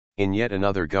In yet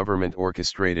another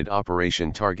government-orchestrated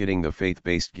operation targeting the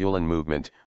faith-based Gülen movement,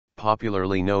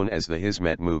 popularly known as the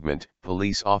Hizmet movement,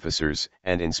 police officers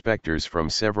and inspectors from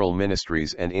several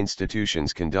ministries and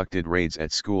institutions conducted raids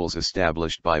at schools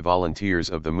established by volunteers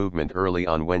of the movement early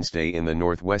on Wednesday in the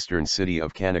northwestern city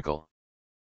of Çanakkale.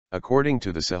 According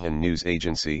to the Cihan news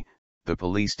agency, the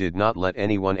police did not let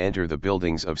anyone enter the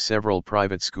buildings of several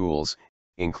private schools,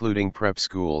 including prep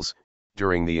schools,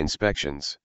 during the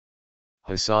inspections.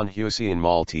 Hasan Hüseyin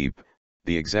Maltepe,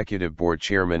 the executive board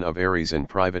chairman of Erişen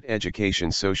Private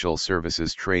Education Social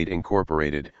Services Trade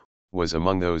Incorporated, was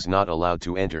among those not allowed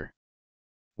to enter.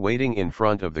 Waiting in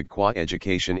front of the Gökkuşağı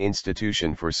Education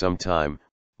Institution for some time,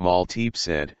 Maltepe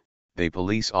said, "They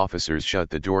police officers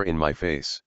shut the door in my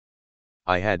face.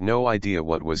 I had no idea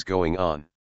what was going on.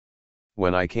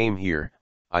 When I came here,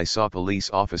 I saw police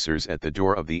officers at the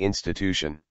door of the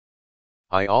institution.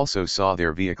 I also saw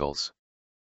their vehicles.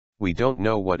 We don't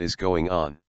know what is going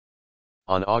on."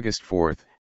 On August 4,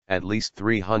 at least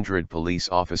 300 police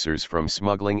officers from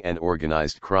smuggling and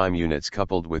organized crime units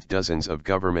coupled with dozens of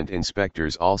government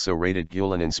inspectors also raided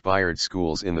Gülen-inspired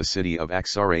schools in the city of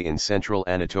Aksaray in central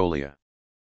Anatolia.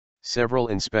 Several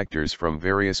inspectors from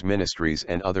various ministries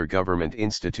and other government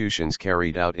institutions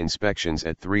carried out inspections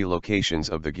at 3 locations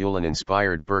of the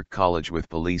Gülen-inspired Burke College with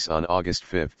police on August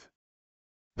 5.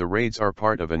 The raids are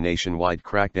part of a nationwide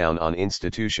crackdown on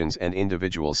institutions and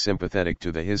individuals sympathetic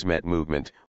to the Hizmet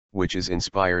movement, which is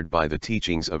inspired by the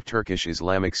teachings of Turkish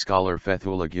Islamic scholar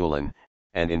Fethullah Gülen,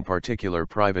 and in particular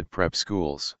private prep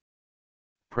schools.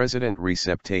 President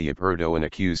Recep Tayyip Erdogan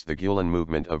accused the Gülen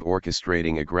movement of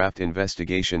orchestrating a graft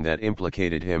investigation that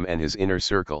implicated him and his inner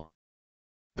circle.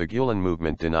 The Gülen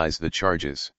movement denies the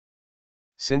charges.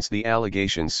 Since the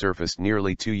allegations surfaced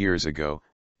nearly 2 years ago,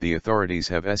 the authorities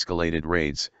have escalated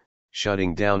raids,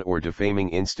 shutting down or defaming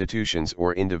institutions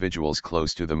or individuals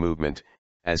close to the movement,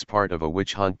 as part of a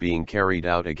witch hunt being carried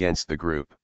out against the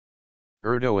group.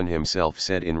 Erdogan himself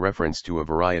said in reference to a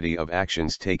variety of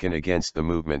actions taken against the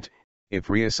movement, "If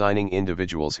reassigning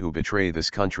individuals who betray this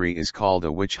country is called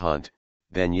a witch hunt,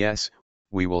 then yes,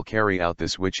 we will carry out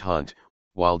this witch hunt,"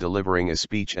 while delivering a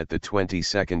speech at the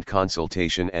 22nd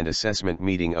consultation and assessment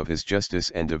meeting of his Justice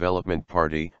and Development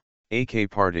Party, AK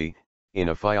Party, in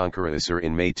Afyonkarahisar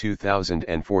in May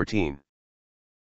 2014.